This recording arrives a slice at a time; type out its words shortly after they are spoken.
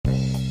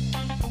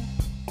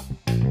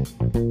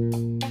Good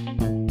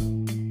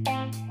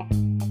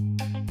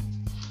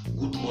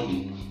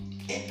morning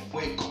and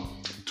welcome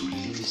to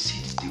Living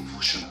Seeds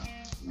Devotion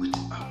with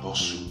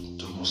Apostle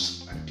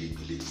Thomas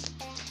Adebile.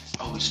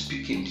 I will be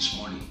speaking this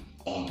morning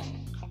on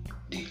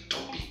the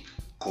topic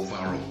cover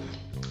up,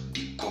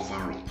 the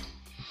cover up,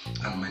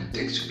 and my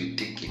text will be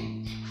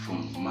taken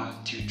from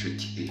Matthew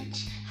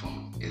 28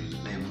 from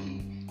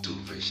 11 to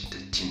verse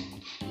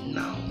 13.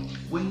 Now,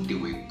 when they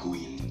were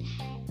going,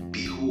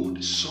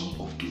 behold, some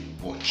of the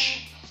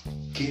watch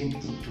came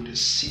into the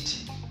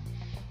city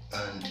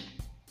and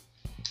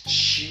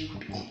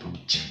shewed unto the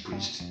chief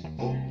priests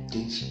all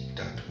things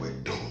that were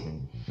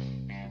done.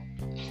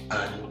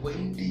 And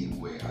when they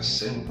were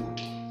assembled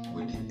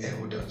with the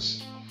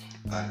elders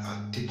and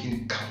had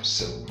taken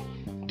counsel,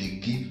 they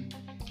gave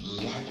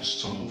large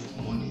sum of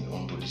money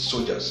unto the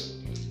soldiers,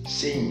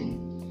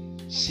 saying,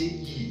 Say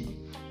ye,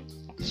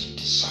 his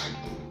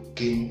disciple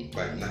came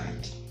by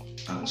night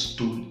and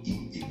stole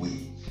him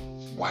away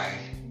while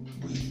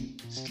we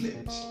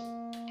slept.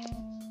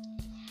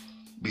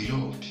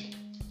 Beloved,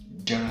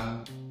 there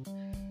are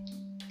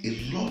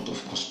a lot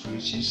of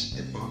conspiracies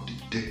about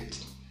the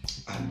death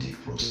and the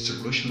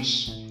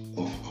resurrections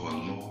of our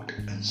Lord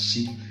and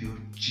Savior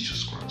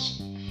Jesus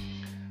Christ.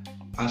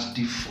 As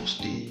the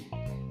first day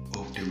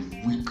of the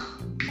week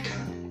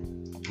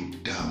began to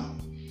dawn,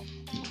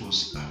 it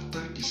was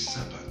after the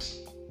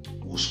Sabbath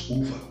was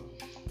over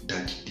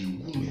that the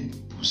women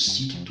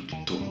proceeded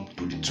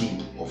to the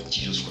tomb of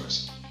Jesus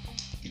Christ.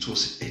 It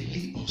was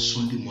early on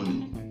Sunday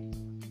morning.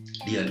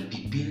 They had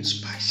prepared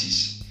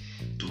spices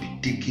to be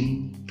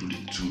taken to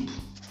the tomb.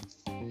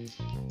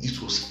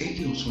 It was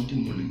early on Sunday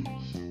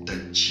morning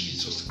that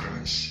Jesus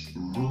Christ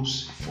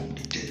rose from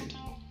the dead.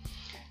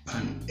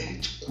 An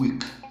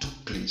earthquake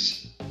took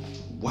place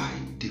while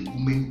the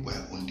women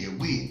were on their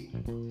way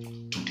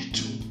to the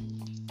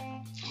tomb.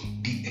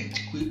 The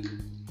earthquake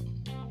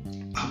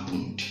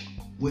happened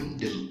when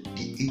the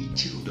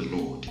angel of the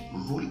Lord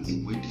rolled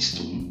away the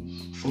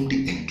stone from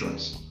the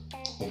entrance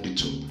of the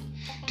tomb.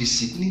 The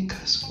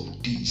significance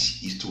of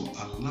this is to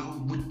allow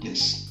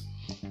witness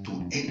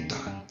to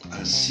enter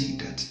and see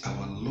that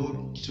our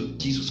Lord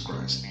Jesus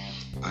Christ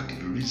had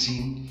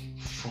risen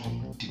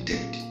from the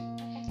dead.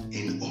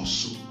 And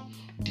also,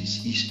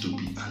 this is to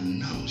be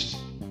announced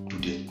to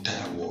the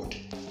entire world.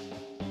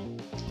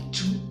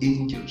 Two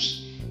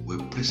angels were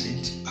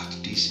present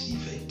at this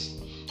event.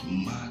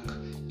 Mark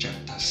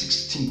chapter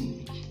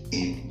 16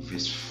 and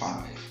verse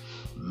 5.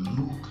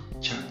 Luke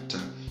chapter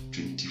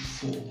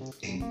 24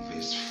 and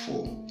verse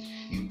 4.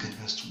 You can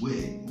as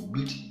well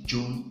read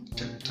John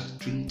chapter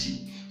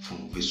 20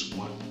 from verse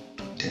 1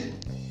 to 10.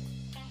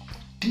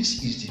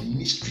 This is the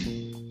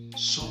mystery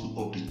some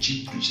of the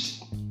chief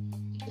priests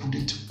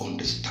couldn't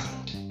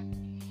understand.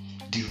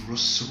 The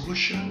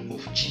resurrection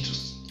of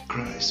Jesus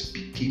Christ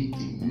became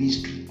a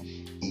mystery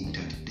in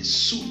that the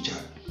soldier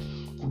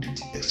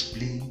couldn't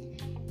explain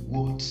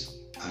what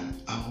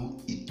and how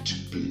it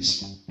took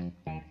place.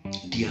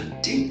 The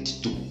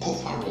attempt to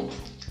cover up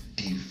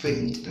the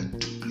event that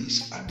took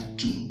place at the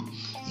tomb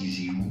is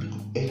a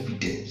real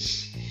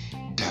evidence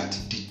that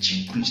the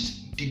chief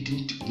priest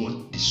didn't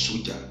want the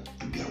soldier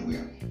to be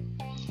aware.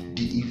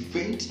 The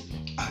event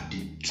at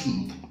the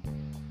tomb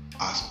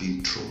has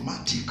been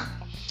traumatic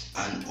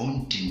and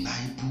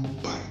undeniable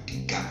by the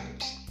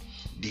guides.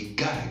 The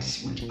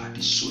guides, which are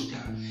the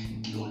soldier,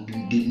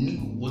 they knew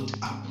what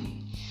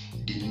happened.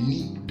 They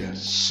knew that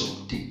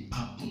something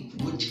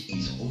happened which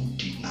is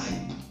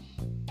undeniable.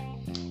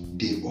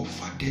 They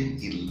offered them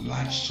a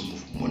large sum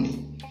of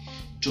money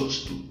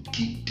just to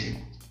keep them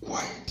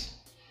quiet.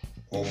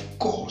 Of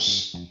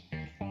course,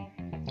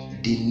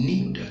 they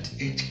knew that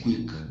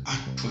earthquake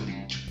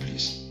actually took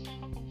place.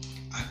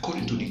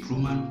 According to the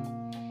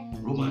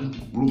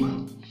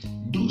Roman,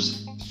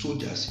 those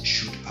soldiers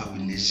should have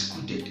been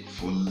executed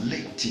for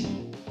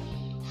letting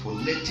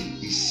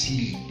a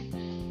silly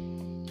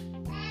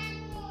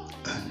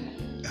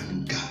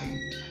and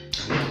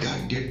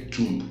guided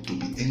tomb to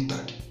be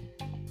entered.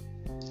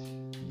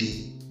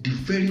 The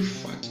very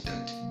fact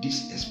that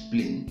these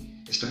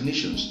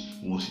explanations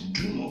was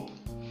dreamed up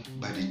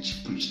by the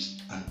chief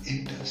priests and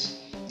elders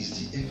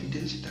is the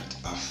evidence that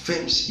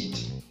affirms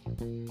it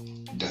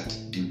that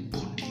the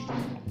body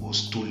was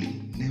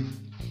stolen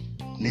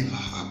never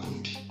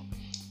happened.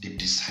 The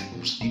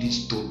disciples didn't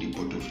steal the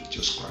body of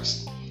Jesus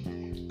Christ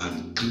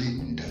and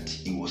claim that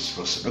he was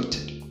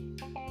resurrected.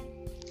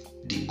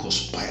 They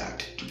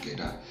conspired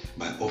together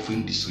by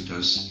offering the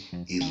soldiers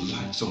a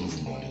large sum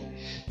of money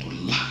to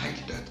lie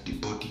that the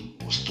body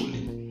was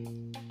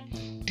stolen.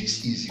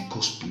 This is a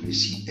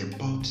conspiracy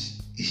about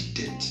his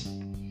death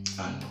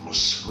and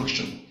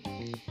resurrection.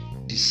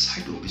 The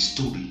side of the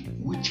story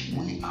which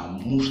we are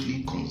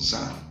mostly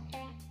concerned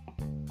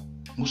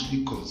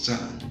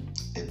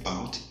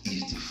about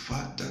is the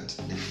fact that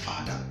the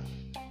Father,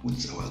 which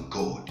is our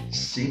God,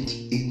 sent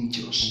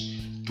angels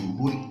to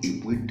roll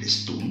away the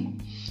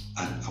stone,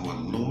 and our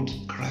Lord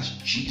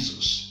Christ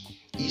Jesus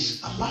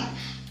is alive.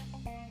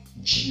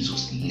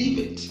 Jesus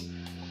liveth.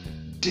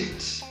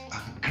 Death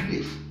and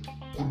grave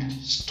couldn't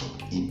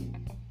stop him.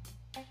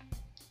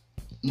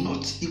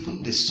 Not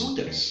even the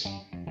soldiers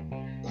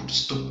could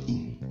stop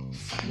him.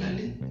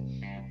 Finally,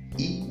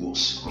 he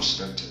was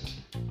resurrected.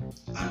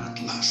 And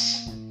at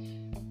last,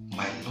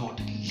 my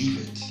Lord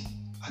liveth.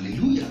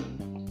 Hallelujah.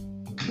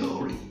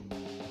 Glory.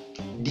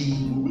 The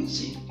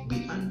reason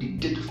behind the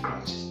death of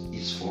Christ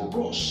is for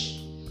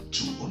us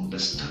to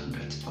understand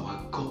that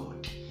our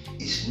God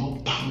is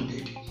not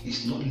bounded,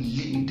 is not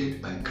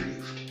limited by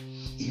grave.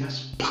 He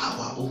has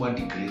power over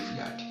the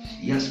graveyard.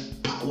 He has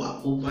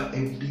power over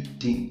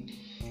everything.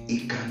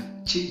 He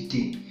can change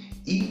things.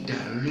 He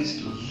that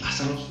raised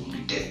Lazarus from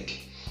the dead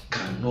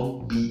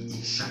cannot be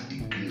inside the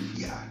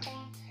graveyard.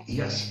 He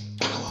has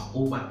power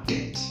over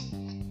death.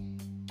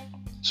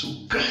 So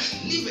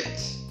Christ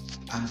liveth.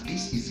 And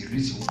this is the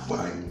reason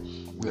why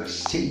we are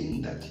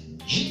saying that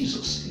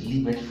Jesus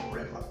liveth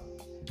forever.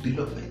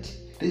 Beloved,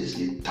 this is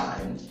the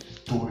time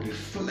to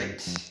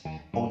reflect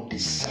on the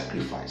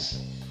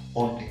sacrifice,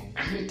 on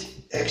the great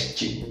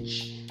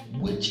exchange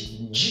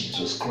which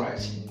Jesus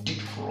Christ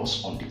did for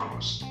us on the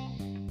cross.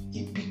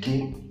 He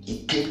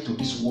came to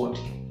this world.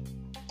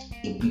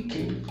 He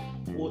became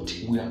what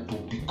we are to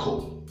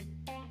become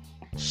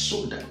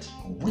so that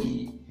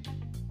we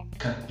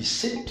can be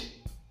saved.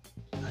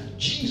 And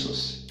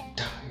Jesus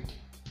died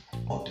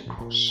on the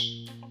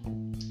cross.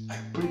 I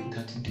pray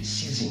that the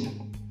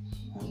season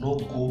will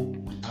not go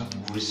without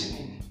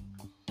reasoning.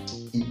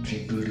 It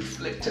will be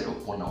reflected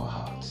upon our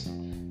hearts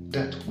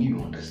that we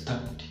will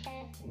understand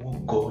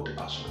what God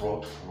has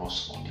wrought for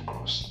us on the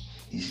cross.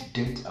 His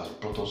death has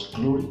brought us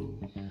glory,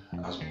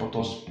 has brought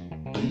us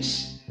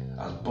peace,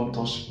 has brought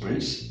us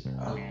praise,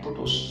 has brought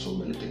us so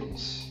many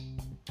things.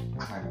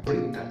 And I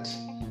pray that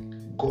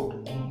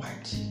God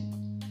Almighty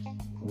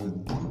will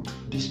brood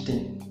this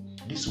thing,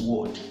 this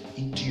word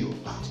into your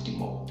heart the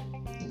more.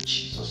 In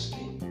Jesus'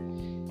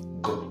 name.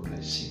 God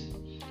bless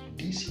you.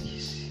 This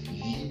is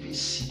Living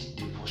Seed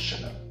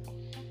Devotional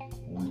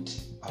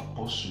with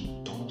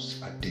Apostle Thomas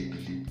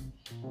Adebili,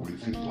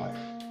 Revealed Life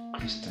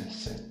Christian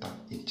Center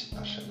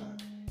International.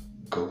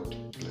 God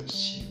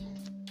bless you.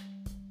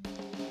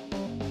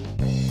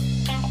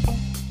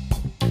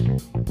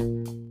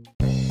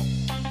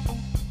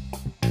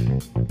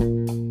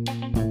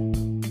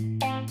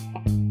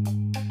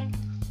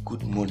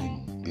 Good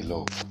morning,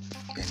 beloved,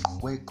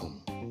 and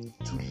welcome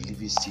to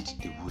Living Seed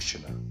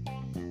Devotional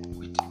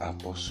with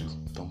Apostle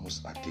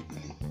Thomas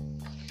Adebili.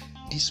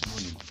 This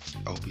morning,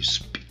 I'll be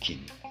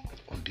speaking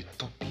on the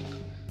topic,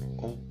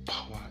 all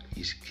power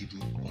is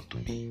given unto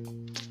me.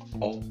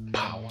 All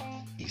power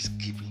is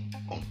given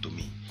unto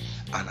me.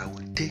 And I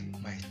will take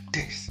my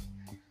text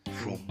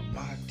from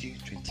Matthew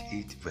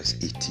 28 verse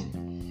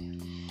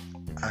 18.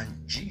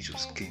 And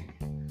Jesus came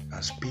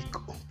and spake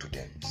unto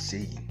them,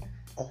 saying,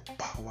 all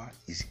power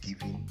is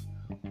given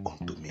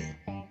unto me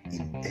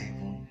in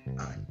heaven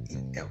and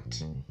in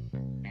earth.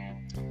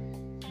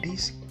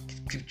 This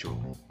scripture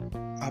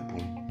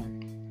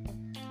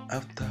happened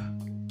after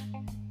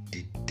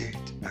the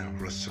death and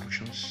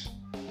resurrections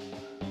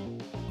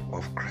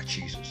of Christ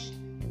Jesus.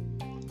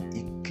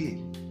 He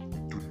came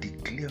to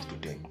declare to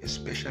them,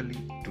 especially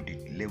to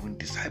the 11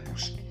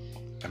 disciples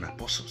and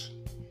apostles,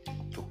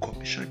 to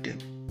commission them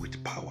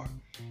with power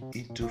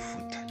into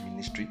full-time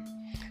ministry,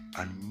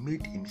 and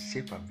made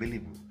himself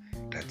available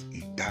that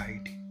he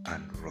died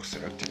and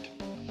resurrected.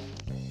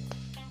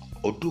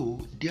 Although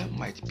there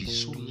might be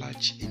so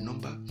large a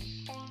number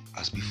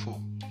as before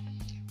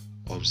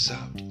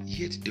observed,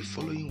 yet the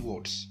following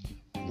words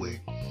were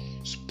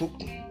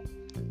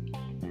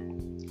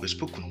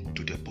spoken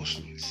to the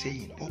apostle,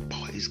 saying, all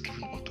power is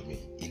given unto me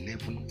in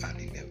heaven and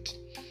in earth,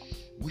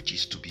 which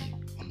is to be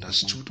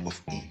understood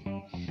of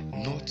him,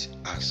 not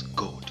as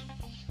God,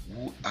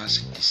 who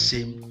has the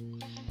same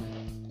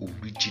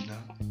original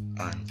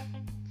and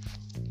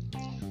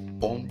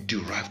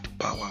underived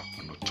power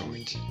and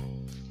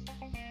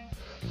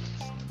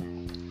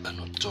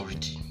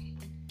authority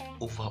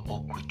over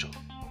all creatures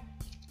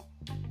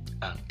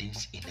and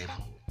things in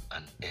heaven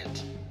and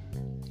earth,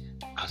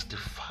 as the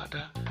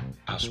Father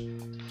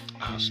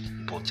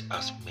but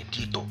as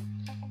mediator,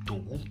 to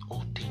whom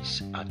all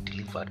things are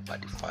delivered by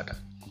the Father,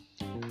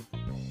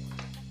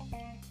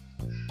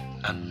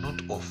 and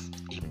not of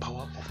a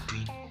power of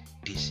doing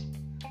this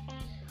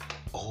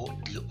or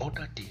the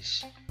other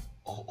things,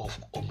 or of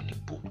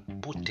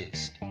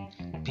omnipotence,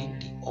 being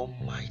the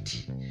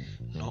Almighty,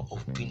 nor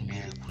of doing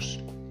miracles,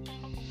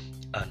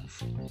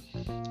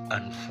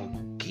 and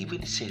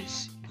forgiving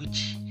sins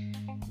which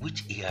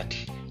he had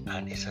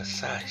and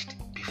exercised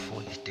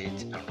before his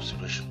death and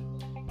resurrection.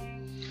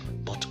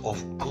 But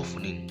of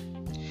governing,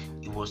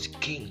 he was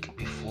king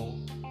before,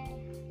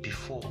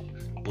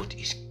 but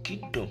his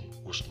kingdom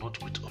was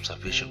not with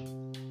observation.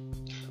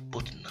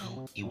 But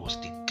now he was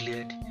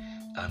declared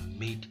and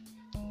made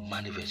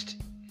manifest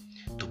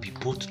to be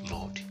both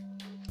Lord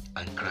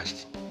and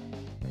Christ.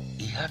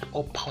 He had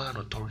all power and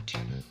authority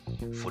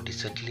for the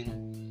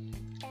settling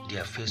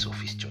the affairs of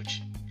his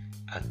church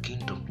and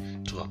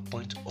kingdom, to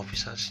appoint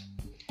officers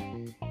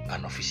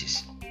and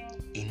offices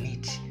in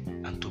it,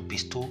 and to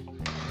bestow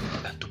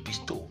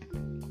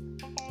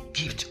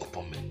gifts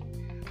upon men,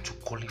 to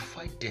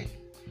qualify them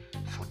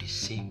for the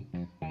same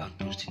and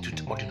to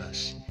institute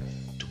ordinance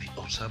to be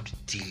observed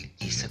till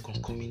his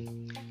second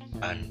coming.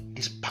 And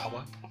this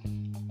power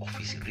of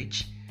his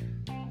reach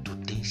to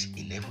things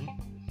in heaven,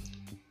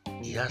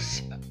 he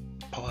has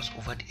powers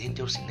over the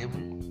angels in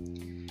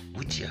heaven,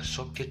 which are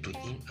subject to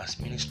him as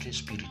ministering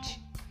spirits,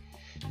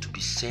 to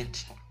be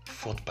sent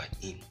forth by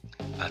him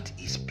at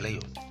his pleasure,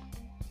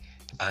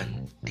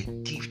 and the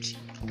gift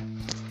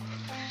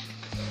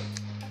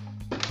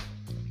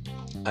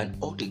and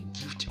all the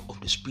gift of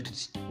the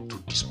Spirit to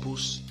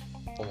dispose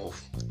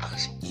of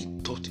as he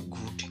thought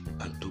good,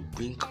 and to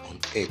bring on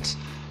earth,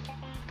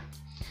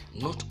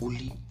 not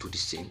only to the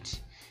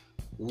saints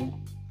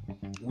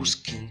whose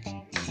king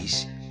he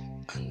is,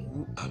 and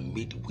who are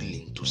made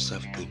willing to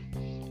serve him,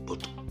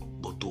 but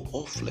to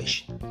all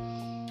flesh,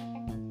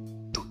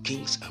 to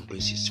kings and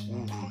princes who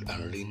rule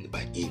and reign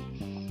by him,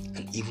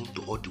 and even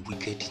to all the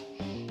wicked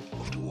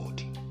of the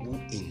world, who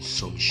in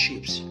some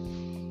shapes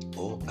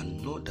or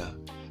another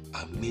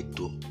are made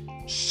to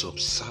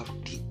subserve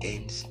the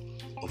ends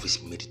of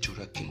his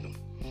mediatorial kingdom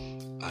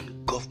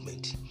and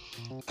government.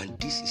 And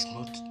this is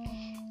not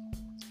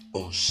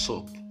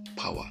usurp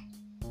power,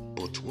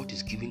 but what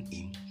is given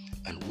him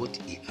and what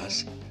he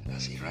has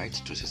as a right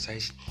to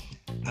exercise,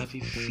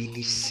 having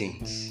finished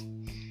sins,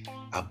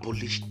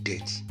 abolished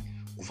death,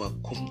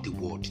 overcome the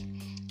world,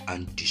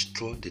 and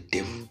destroy the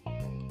devil,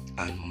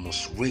 and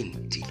must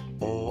reign till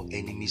all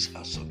enemies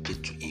are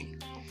subject to him.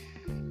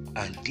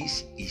 And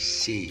this he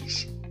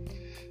says,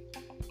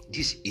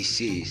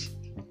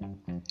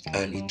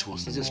 and it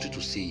was necessary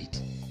to say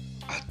it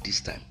at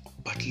this time,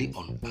 partly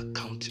on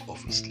account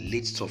of his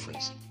late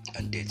sufferings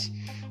and death,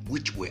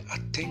 which were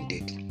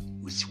attended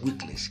with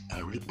weakness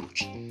and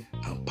reproach,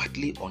 and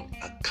partly on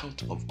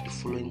account of the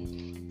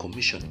following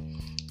commission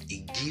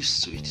he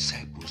gives to his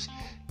disciples,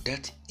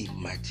 that it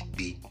might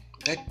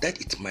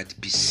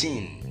be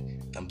seen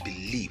and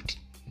believed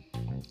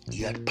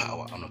he had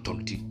power and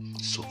authority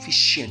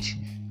sufficient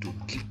to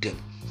give them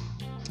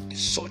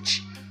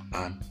such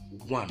an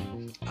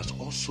one as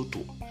also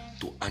to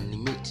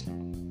animate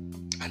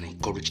and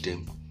encourage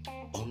them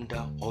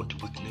under all the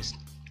weakness,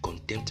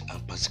 contempt,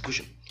 and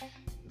persecution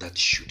that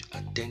should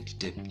attend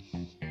them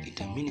in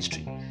the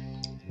ministry.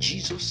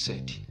 Jesus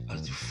said,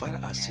 "As the Father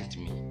has sent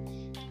me,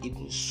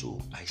 even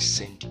so I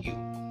send you."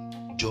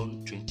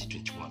 John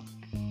 20:21.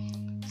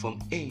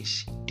 From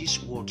hence these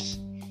words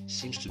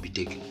seems to be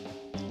taken.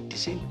 The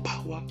same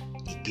power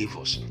he gave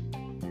us.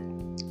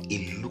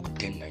 In Luke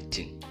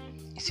 10:19,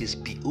 it says,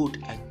 "Behold,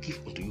 I give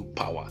unto you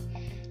power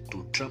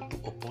to trample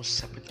upon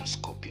serpent and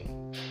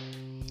scorpion."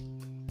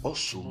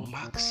 Also,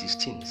 Mark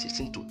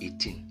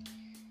 16:16-18,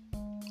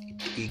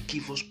 he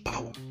gave us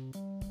power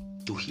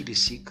to heal the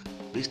sick,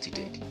 raise the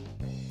dead.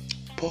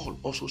 Paul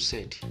also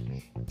said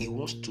he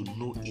wants to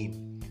know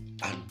him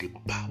and the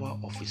power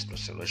of his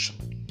resurrection.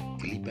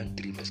 Philippians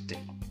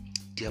 3:10.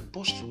 The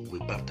apostles were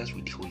baptized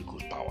with the Holy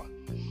Ghost power.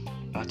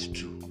 Acts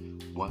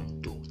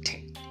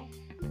 2:1-10.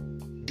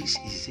 This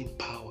is the same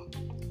power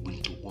we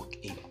need to walk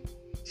in.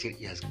 He said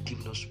he has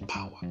given us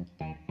power.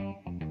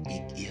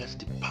 He has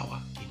the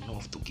power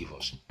enough to give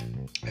us.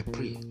 I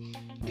pray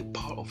the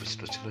power of his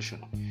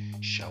resurrection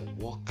shall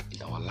work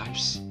in our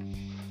lives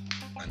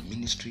and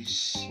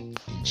ministries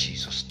in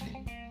Jesus'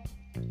 name.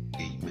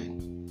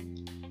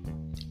 Amen.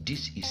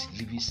 This is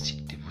Living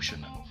Seed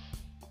Devotional,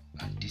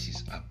 and this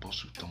is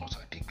Apostle Thomas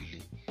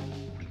Adegbile,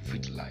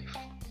 Revealed Life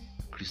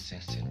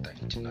Christian Center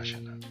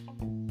International.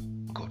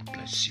 God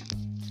bless you.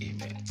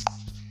 Amen.